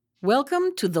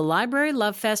Welcome to the Library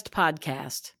Love Fest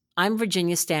podcast. I'm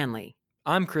Virginia Stanley.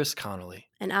 I'm Chris Connolly.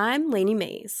 And I'm Lainey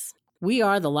Mays. We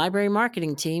are the library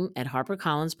marketing team at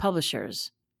HarperCollins Publishers.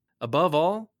 Above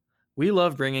all, we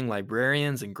love bringing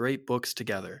librarians and great books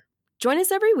together. Join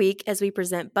us every week as we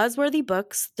present buzzworthy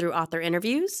books through author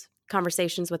interviews,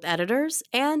 conversations with editors,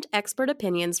 and expert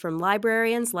opinions from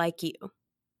librarians like you.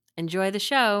 Enjoy the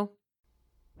show.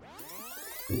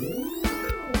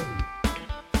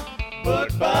 Book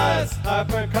Buzz,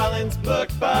 HarperCollins Book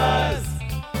Buzz.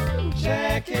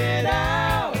 Check it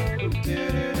out.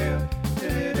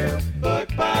 Do-do-do, Book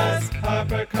Buzz,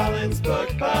 HarperCollins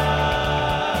Book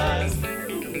Buzz.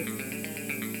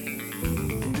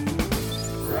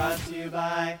 Brought to you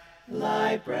by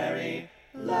Library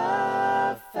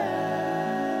Love Fest.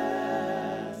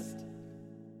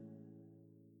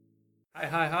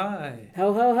 Hi.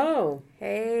 Ho, ho, ho.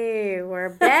 Hey, we're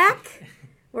back.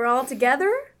 We're all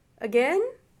together again.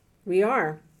 We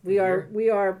are Yeah.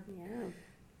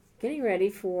 getting ready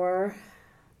for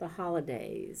the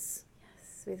holidays.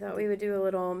 Yes, we thought we would do a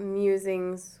little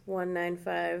Musings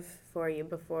 195 for you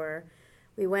before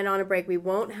we went on a break. We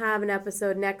won't have an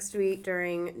episode next week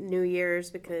during New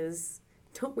Year's because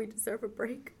don't we deserve a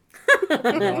break?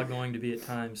 We're all going to be at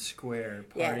Times Square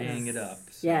partying it up.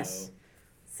 So. Yes.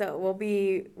 So we'll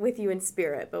be with you in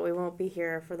spirit, but we won't be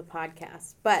here for the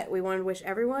podcast. But we want to wish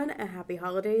everyone a happy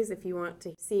holidays. If you want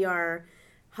to see our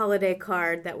holiday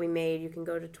card that we made, you can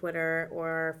go to Twitter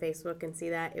or Facebook and see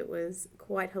that. It was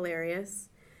quite hilarious.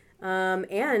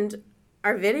 And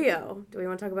our video. Do we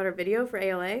want to talk about our video for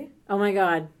ALA? Oh my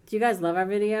God. Do you guys love our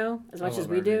video as much as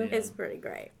we do? Video. It's pretty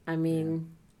great. I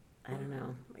mean, I don't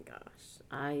know. Oh my gosh.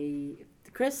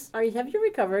 Chris, have you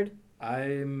recovered?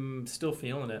 I'm still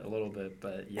feeling it a little bit,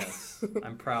 but yes,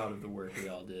 I'm proud of the work we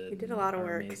all did. We did a lot of Our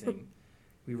work. Amazing.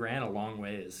 We ran a long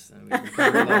ways, and we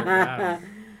covered a lot of ground.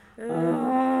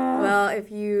 Well, if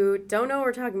you don't know what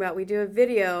we're talking about, we do a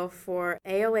video for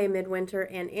ALA Midwinter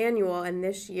and Annual, and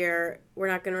this year, we're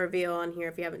not going to reveal on here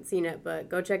if you haven't seen it, but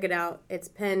go check it out. It's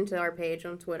pinned to our page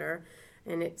on Twitter,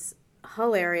 and it's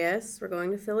hilarious. We're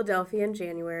going to Philadelphia in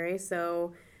January,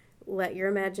 so let your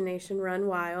imagination run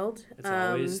wild. It's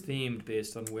always themed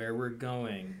based on where we're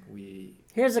going.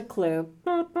 Here's a clue.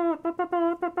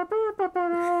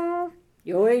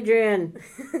 Yo, Adrian.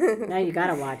 Now you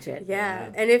gotta watch it. Yeah,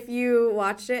 and if you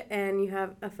watched it and you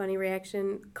have a funny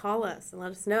reaction, call us and let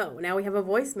us know. Now we have a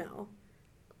voicemail,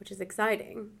 which is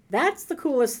exciting. That's the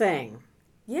coolest thing.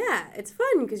 Yeah, it's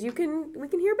fun because we can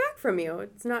hear back from you.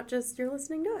 It's not just you're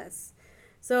listening to us.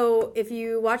 So if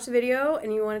you watch the video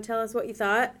and you want to tell us what you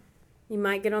thought, you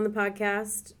might get on the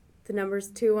podcast. The number's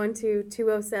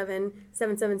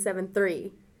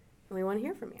 212-207-7773. And we want to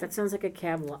hear from you. That sounds like a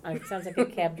cab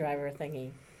driver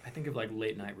thingy. I think of like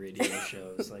late night radio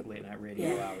shows, like late night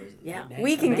radio hours. Yeah.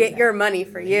 We can get your money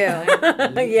for you.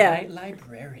 Yeah.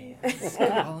 Librarians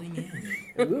calling in.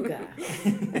 Ooga.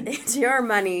 It's your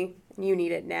money. You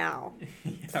need it now.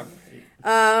 Yeah,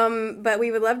 right. But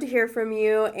we would love to hear from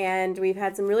you, and we've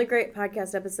had some really great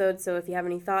podcast episodes, so if you have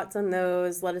any thoughts on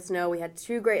those, let us know. We had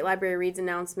 2 great Library Reads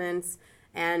announcements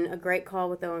and a great call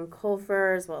with Owen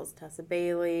Colfer as well as Tessa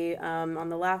Bailey on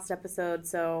the last episode,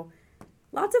 so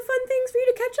lots of fun things for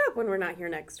you to catch up when we're not here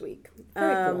next week.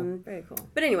 Very cool.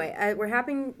 But anyway,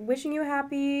 we're wishing you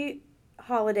happy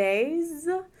holidays.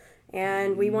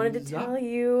 And we wanted to tell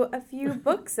you a few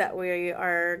books that we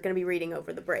are going to be reading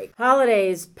over the break.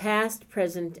 Holidays, past,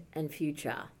 present, and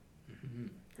future.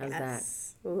 How's that?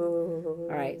 Ooh.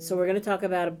 All right, so we're going to talk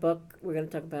about a book. We're going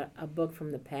to talk about a book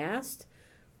from the past,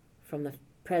 from the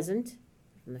present,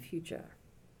 from the future.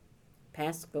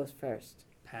 Past goes first.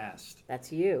 Past.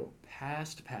 That's you.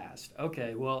 Past.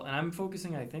 Okay, well, and I'm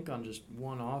focusing, I think, on just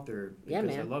one author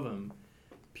because I love him.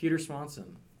 Peter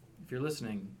Swanson. If you're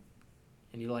listening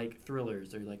and you like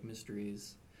thrillers or you like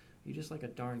mysteries, you just like a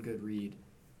darn good read,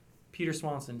 Peter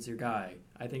Swanson's your guy.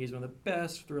 I think he's one of the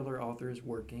best thriller authors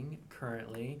working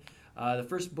currently. The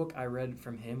first book I read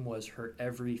from him was Her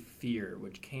Every Fear,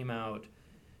 which came out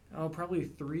probably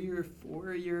 3 or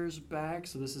 4 years back.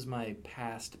 So this is my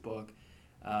past book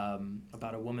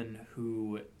about a woman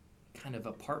who kind of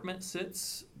apartment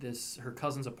sits her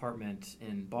cousin's apartment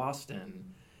in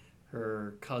Boston.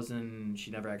 Her cousin,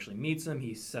 she never actually meets him.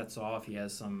 He sets off. He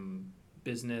has some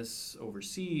business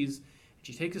overseas. And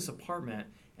she takes this apartment,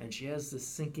 and she has this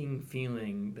sinking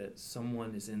feeling that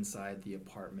someone is inside the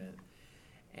apartment.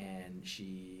 And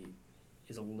she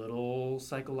is a little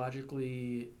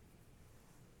psychologically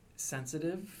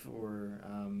sensitive, or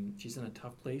she's in a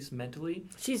tough place mentally.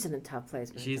 She's in a tough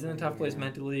place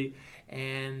mentally,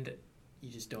 and you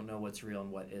just don't know what's real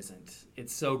and what isn't.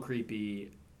 It's so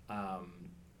creepy.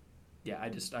 yeah,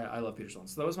 I love Peter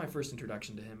Swanson. So that was my first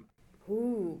introduction to him.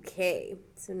 Okay,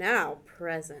 so now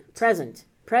present. Present.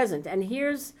 And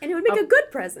it would make a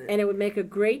good present. And it would make a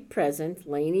great present.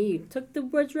 Lainey, you took the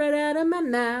words right out of my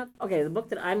mouth. Okay, the book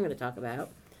that I'm going to talk about,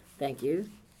 thank you,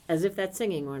 as if that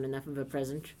singing weren't enough of a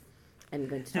present, I'm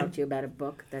going to talk to you about a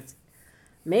book that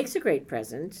makes a great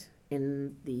present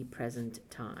in the present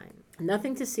time.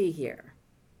 Nothing to See Here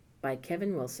by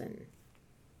Kevin Wilson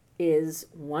is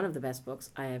one of the best books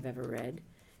I have ever read.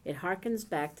 It harkens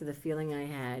back to the feeling I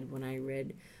had when I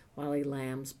read Wally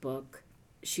Lamb's book,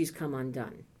 She's Come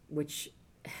Undone, which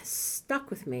has stuck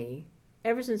with me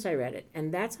ever since I read it.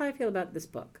 And that's how I feel about this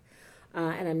book.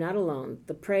 And I'm not alone.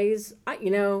 The praise, I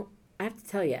have to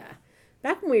tell you,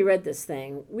 back when we read this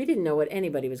thing, we didn't know what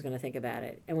anybody was going to think about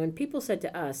it. And when people said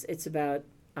to us, it's about,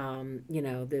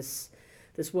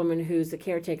 this woman who's the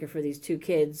caretaker for these two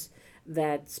kids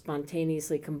that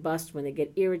spontaneously combust when they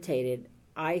get irritated,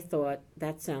 I thought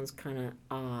that sounds kind of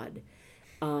odd.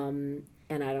 And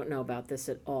I don't know about this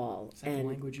at all. Is that the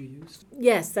language you used?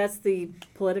 Yes, that's the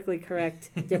politically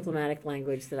correct diplomatic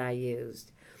language that I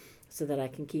used so that I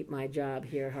can keep my job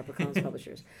here at HarperCollins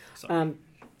Publishers.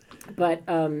 But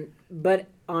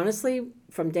honestly,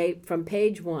 from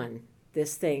page one,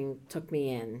 this thing took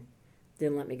me in,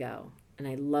 didn't let me go. And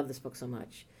I love this book so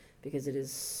much because it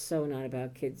is so not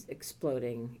about kids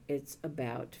exploding. It's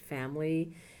about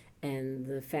family and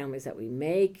the families that we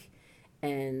make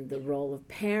and the role of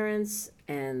parents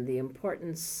and the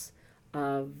importance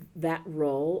of that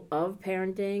role of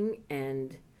parenting.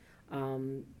 And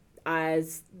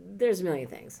there's a million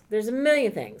things. There's a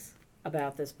million things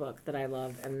about this book that I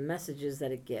love and the messages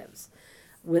that it gives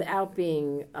without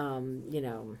being,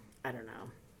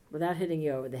 without hitting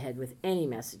you over the head with any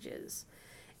messages.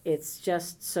 It's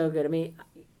just so good. I mean,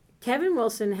 Kevin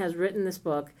Wilson has written this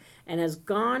book and has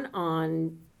gone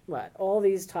on, all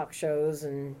these talk shows,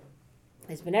 and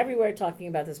he's been everywhere talking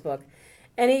about this book.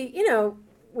 And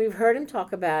we've heard him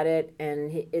talk about it,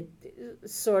 and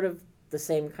it's sort of the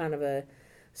same kind of a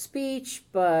speech,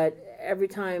 but every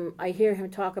time I hear him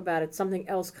talk about it, something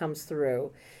else comes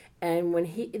through. And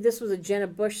this was a Jenna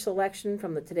Bush selection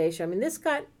from the Today Show. I mean, this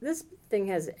thing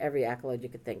has every accolade you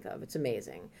could think of. It's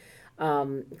amazing,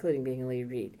 including being a lead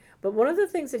read. But one of the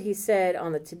things that he said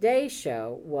on the Today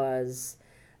Show was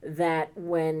that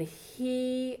when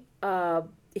he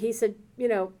said,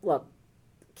 look,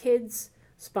 kids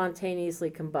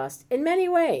spontaneously combust in many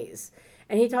ways.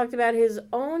 And he talked about his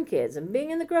own kids and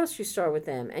being in the grocery store with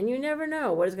them. And you never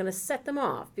know what is going to set them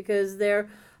off because they're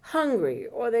hungry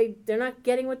or they're not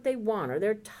getting what they want or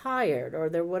they're tired or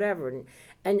they're whatever.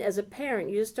 And as a parent,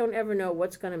 you just don't ever know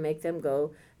what's going to make them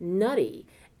go nutty.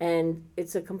 And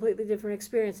it's a completely different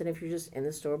experience than if you're just in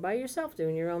the store by yourself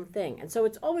doing your own thing. And so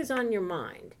it's always on your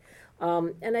mind.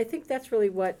 And I think that's really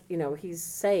what, he's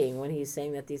saying when he's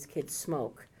saying that these kids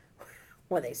smoke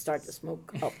when they start to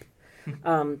smoke up.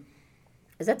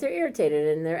 Is that they're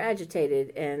irritated and they're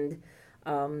agitated, and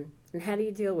how do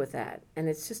you deal with that? And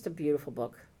it's just a beautiful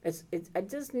book. It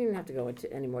doesn't even have to go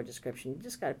into any more description. You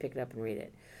just got to pick it up and read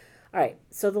it. All right,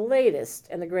 so the latest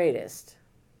and the greatest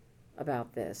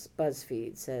about this,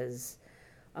 BuzzFeed says,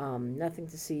 Nothing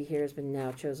to See Here has been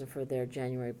now chosen for their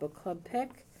January book club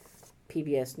pick.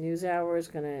 PBS NewsHour is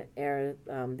going to air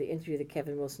the interview that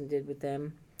Kevin Wilson did with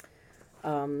them.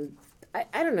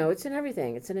 I don't know. It's in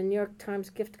everything. It's in a New York Times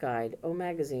gift guide. O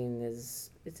Magazine it's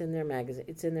in their magazine.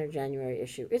 It's in their January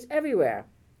issue. It's everywhere.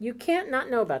 You can't not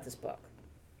know about this book.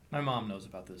 My mom knows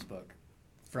about this book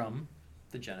from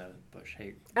the Jenna Bush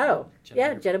Hager. Oh,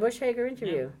 Jenna Bush Hager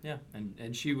interview. Yeah.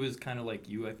 And she was kind of like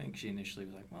you, I think. She initially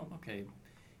was like, well, okay,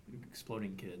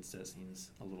 exploding kids, that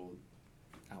seems a little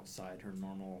outside her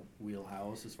normal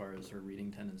wheelhouse as far as her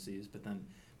reading tendencies. But then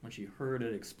when she heard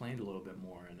it explained a little bit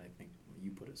more, and I think you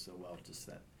put it so well, just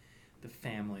that the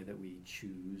family that we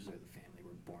choose or the family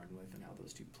we're born with and how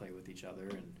those two play with each other,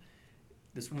 and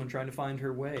this woman trying to find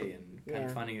her way and kind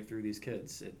of finding it through these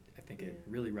kids. I think it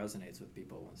really resonates with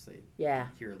people once they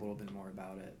hear a little bit more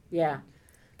about it. Yeah.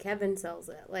 Kevin sells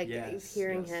it.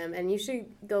 Hearing him. And you should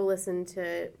go listen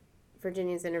to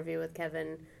Virginia's interview with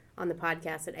Kevin on the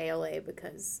podcast at ALA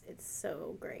because it's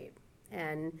so great.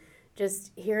 And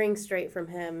just hearing straight from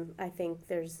him, I think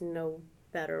there's no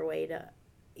better way to,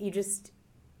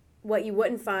 what you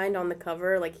wouldn't find on the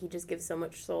cover, he just gives so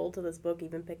much soul to this book,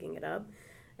 even picking it up,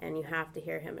 and you have to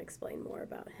hear him explain more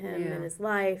about him and his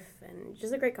life, and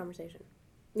just a great conversation.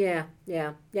 Yeah,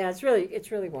 it's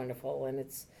really wonderful, and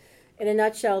it's, in a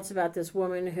nutshell, it's about this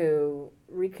woman who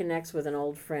reconnects with an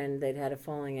old friend. They'd had a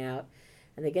falling out,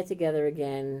 and they get together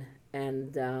again,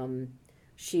 and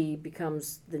she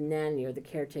becomes the nanny or the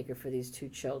caretaker for these two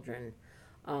children.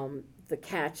 The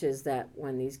catch is that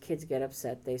when these kids get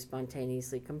upset, they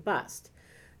spontaneously combust.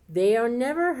 They are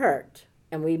never hurt,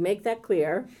 and we make that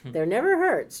clear. They're never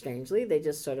hurt, strangely. They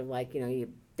just sort of like,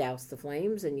 you douse the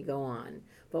flames and you go on.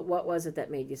 But what was it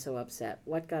that made you so upset?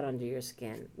 What got under your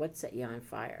skin? What set you on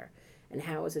fire? And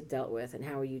how was it dealt with? And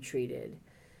how were you treated?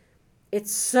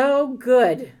 It's so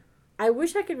good. I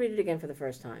wish I could read it again for the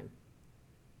first time.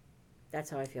 That's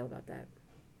how I feel about that.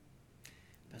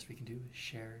 Best we can do is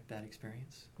share that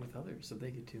experience with others so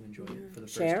they get to enjoy it for the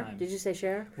Share? first time. Did you say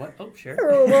share? What? Oh, share.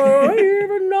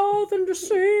 Even nothing to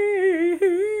see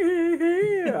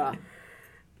here.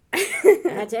 I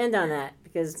had to end on that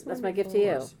because that's my gift to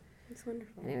you. It's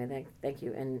wonderful. Anyway, thank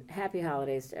you. And happy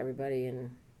holidays to everybody. And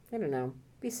I don't know,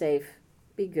 be safe,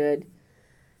 be good,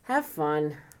 have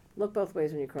fun, look both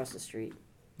ways when you cross the street.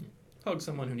 Hug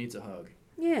someone who needs a hug.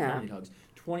 Yeah. I need hugs.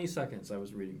 20 seconds, I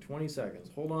was reading. 20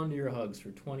 seconds. Hold on to your hugs for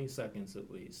 20 seconds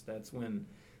at least. That's when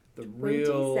the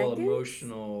real seconds?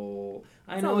 Emotional...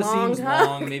 I That's know a it long seems hug.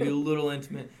 long, maybe a little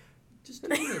intimate. Just do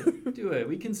it. Do it.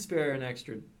 We can spare an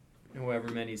extra however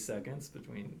many seconds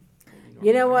between...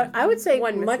 You know what? I would say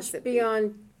One much Mississippi.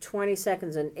 beyond 20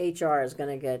 seconds and HR is going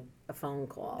to get a phone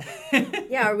call.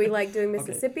 Yeah, are we like doing Okay.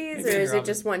 Mississippi's Maybe or is you're it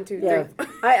just 1, 2, 3? Yeah.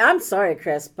 I'm sorry,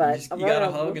 Chris, but... You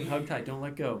gotta hug and hug tight. Don't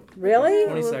let go. Really?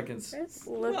 20 seconds. Chris?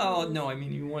 Well, no, I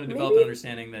mean, you want to develop Maybe- an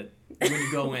understanding that when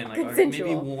you go in, like, all right, maybe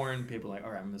Consensual. warn people, like,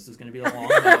 all right, this is going to be a long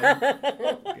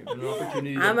hug. Give them an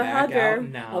opportunity to I'm a back hugger. out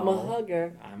now. I'm a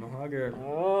hugger. I'm a hugger.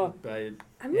 Oh. But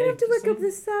I'm going to have to just look up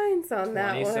like the science on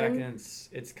that 20 one. seconds.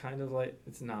 It's kind of like,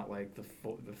 it's not like the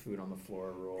food on the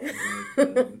floor rule.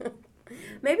 Like,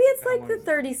 Maybe it's I like the wanna-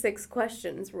 36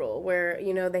 questions rule where,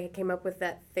 they came up with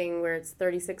that thing where it's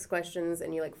 36 questions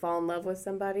and you like fall in love with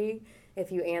somebody if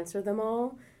you answer them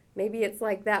all. Maybe it's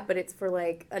like that, but it's for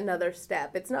like another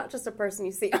step. It's not just a person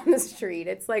you see on the street.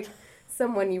 It's like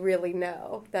someone you really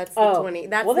know. That's the 20.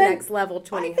 That's well the then, next level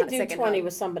 20 I could do second 20 hug.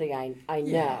 with somebody I know.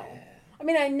 Yeah. I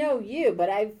mean, I know you, but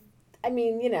I don't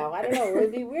know. It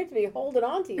would be weird to be holding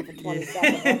on to you for 20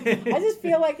 seconds. I just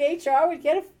feel like HR would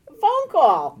get a phone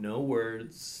call. No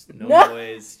words, no No.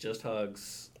 noise, just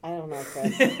hugs. I don't know,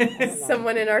 Chris. I don't know.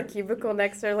 Someone in our cubicle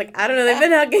next door, like, I don't know, they've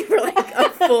been hugging for like a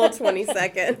full 20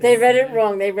 seconds. They read it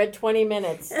wrong. They read 20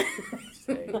 minutes.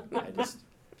 Say,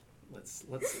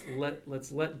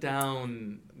 let's let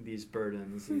down these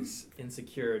burdens, these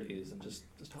insecurities, and just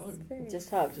hug. Just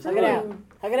hug. Hug it out.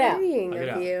 Hug it out. Freeing Hug it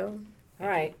of out. you. All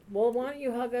right. Well, why don't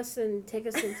you hug us and take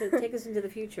us into the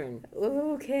future? And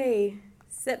Okay,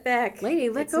 sit back, lady,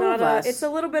 let It's go not of us. It's a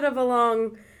little bit of a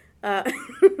long,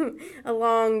 a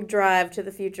long drive to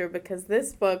the future because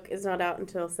this book is not out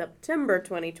until September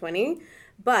 2020.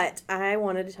 But I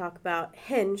wanted to talk about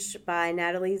Hinch by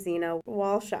Natalie Zena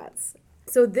Walshatz.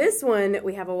 So this one,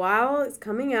 we have a while. It's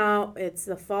coming out. It's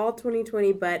the fall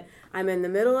 2020, but I'm in the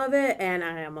middle of it, and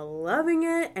I am loving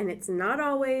it. And it's not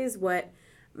always what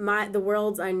the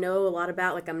worlds I know a lot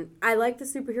about. Like I like the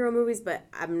superhero movies, but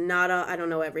I don't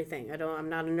know everything. I'm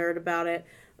not a nerd about it,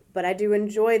 but I do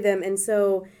enjoy them. And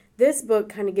so this book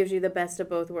kind of gives you the best of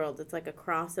both worlds. It's like a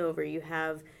crossover. You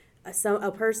have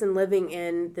a person living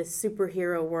in this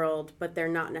superhero world, but they're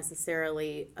not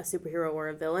necessarily a superhero or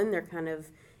a villain. They're kind of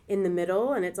in the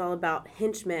middle, and it's all about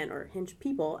henchmen or hench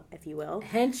people, if you will.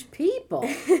 hench people.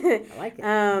 I like it.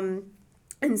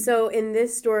 And so in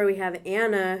this story, we have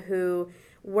Anna, who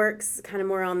works kind of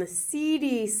more on the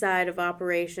seedy side of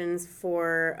operations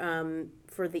for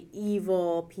the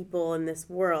evil people in this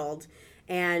world.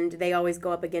 And they always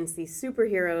go up against these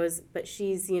superheroes, but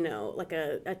she's, like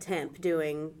a temp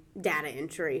doing data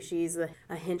entry. She's a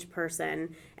hench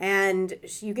person. And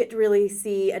you get to really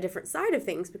see a different side of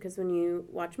things because when you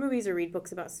watch movies or read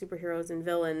books about superheroes and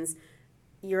villains,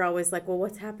 you're always like, well,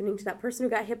 what's happening to that person who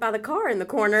got hit by the car in the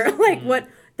corner? Like, what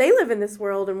they live in this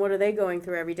world and what are they going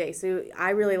through every day? So I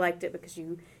really liked it because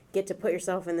you get to put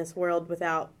yourself in this world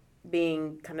without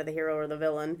being kind of the hero or the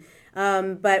villain.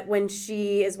 But when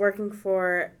she is working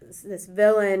for this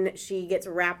villain, she gets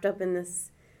wrapped up in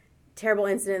this terrible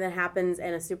incident that happens,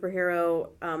 and a superhero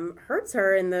hurts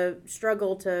her in the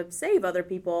struggle to save other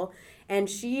people. And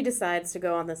she decides to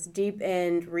go on this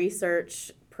deep-end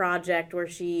research project where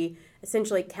she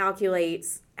essentially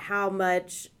calculates how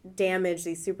much damage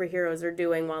these superheroes are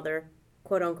doing while they're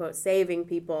quote-unquote saving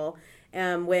people,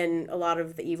 when a lot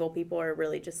of the evil people are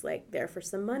really just like there for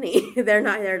some money. They're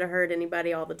not there to hurt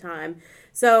anybody all the time.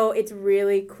 So it's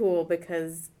really cool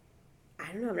because,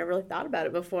 I don't know, I've never really thought about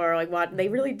it before. Like, what they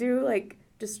really do, like,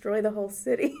 destroy the whole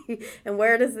city. And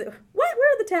where are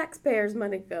the taxpayers'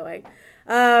 money going?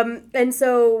 And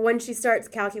so when she starts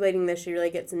calculating this, she really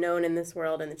gets known in this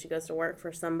world, and then she goes to work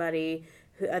for somebody,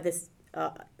 this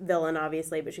villain,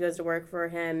 obviously, but she goes to work for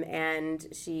him, and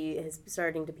she is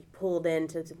starting to be pulled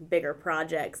into bigger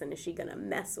projects. And is she going to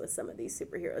mess with some of these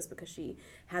superheroes because she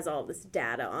has all this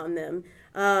data on them?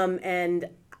 And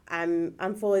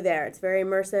I'm fully there. It's very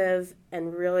immersive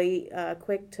and really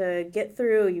quick to get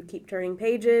through. You keep turning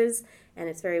pages, and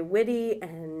it's very witty,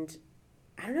 and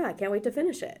I don't know, I can't wait to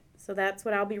finish it. So that's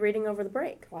what I'll be reading over the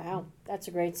break. Wow, that's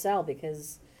a great sell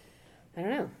because, I don't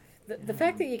know, the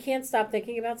fact that you can't stop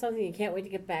thinking about something, you can't wait to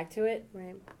get back to it,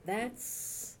 Right.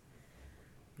 That's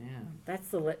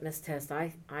the litmus test,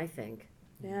 I think.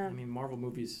 Yeah. I mean, Marvel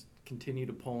movies continue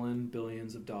to pull in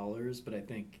billions of dollars, but I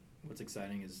think what's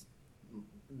exciting is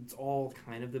it's all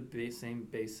kind of the same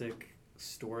basic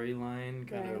storyline,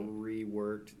 kind of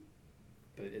reworked,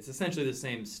 but it's essentially the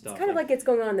same stuff. It's kind of like it's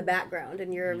going on in the background,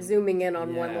 and you're zooming in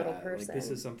on one little person. Like this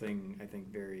is something I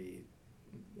think very...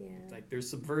 Like there's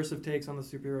subversive takes on the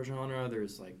superhero genre.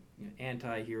 There's like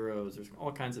anti-heroes. There's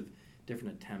all kinds of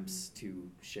different attempts to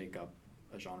shake up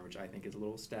a genre, which I think is a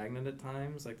little stagnant at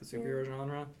times, like the superhero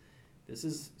genre. This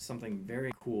is something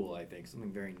very cool, I think,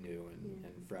 something very new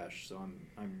and fresh. So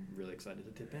I'm really excited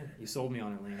to tip in. You sold me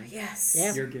on it, Lena. Yes.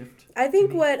 Yeah. Your gift. I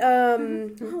think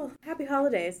happy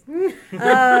holidays.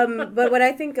 But what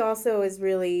I think also is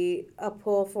really a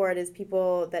pull for it is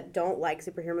people that don't like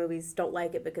superhero movies don't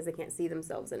like it because they can't see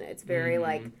themselves in it. It's very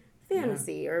like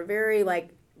fantasy or very like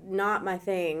not my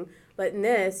thing. But in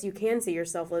this, you can see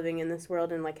yourself living in this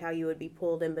world and like how you would be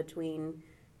pulled in between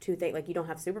two things. Like you don't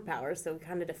have superpowers, so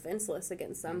kind of defenseless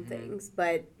against some things,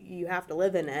 but you have to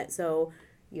live in it. So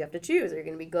you have to choose. Are you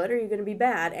going to be good or are you going to be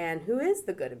bad? And who is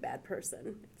the good and bad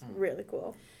person? It's really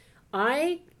cool.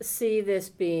 I see this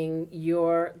being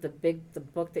the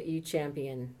book that you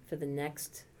champion for the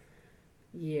next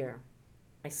year.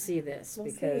 I see this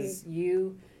because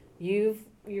you've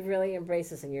really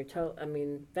embraced this, and I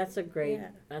mean, that's a great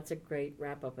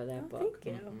wrap up of that book.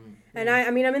 Thank you. And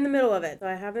I mean, I'm in the middle of it, so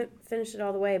I haven't finished it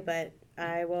all the way, but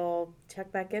I will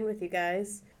check back in with you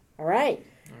guys. All right.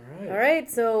 All right,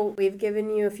 so we've given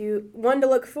you one to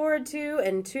look forward to,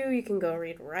 and two you can go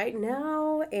read right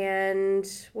now, and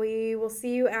we will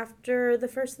see you after the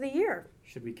first of the year.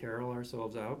 Should we carol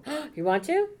ourselves out? You want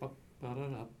to?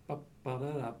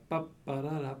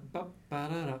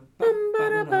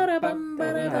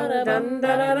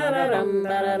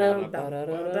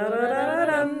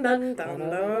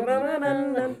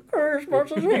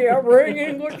 Christmas is here,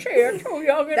 bringing good cheer to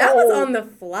young and That old. was on the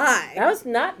fly. That was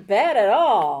not bad at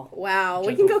all. Wow, we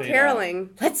Gentle can go fade caroling.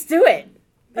 Let's do it.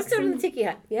 Let's do it in the Tiki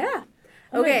Hut. Yeah.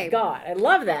 Oh Okay. my God, I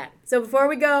love that. So before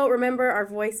we go, remember our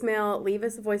voicemail. Leave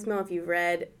us a voicemail if you've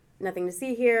read Nothing to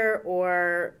See Here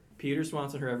or... Peter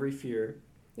Swanson, Her Every Fear.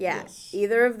 Yeah, Yes.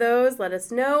 either of those, let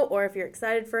us know. Or if you're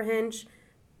excited for Hinch,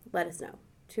 let us know.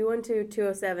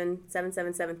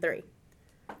 212-207-7773.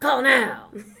 Call now.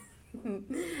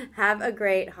 Have a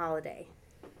great holiday.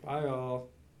 Bye, all.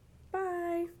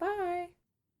 Bye. Bye.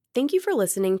 Thank you for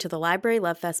listening to the Library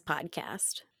Love Fest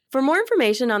podcast. For more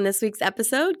information on this week's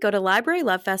episode, go to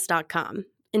librarylovefest.com.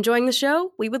 Enjoying the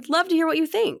show? We would love to hear what you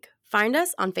think. Find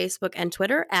us on Facebook and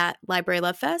Twitter at Library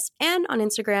Love Fest and on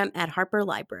Instagram at Harper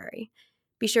Library.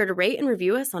 Be sure to rate and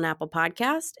review us on Apple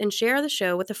Podcasts and share the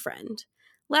show with a friend.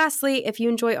 Lastly, if you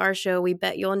enjoy our show, we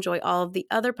bet you'll enjoy all of the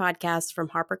other podcasts from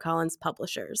HarperCollins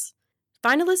publishers.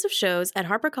 Find a list of shows at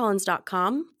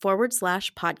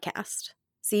harpercollins.com/podcast.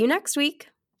 See you next week.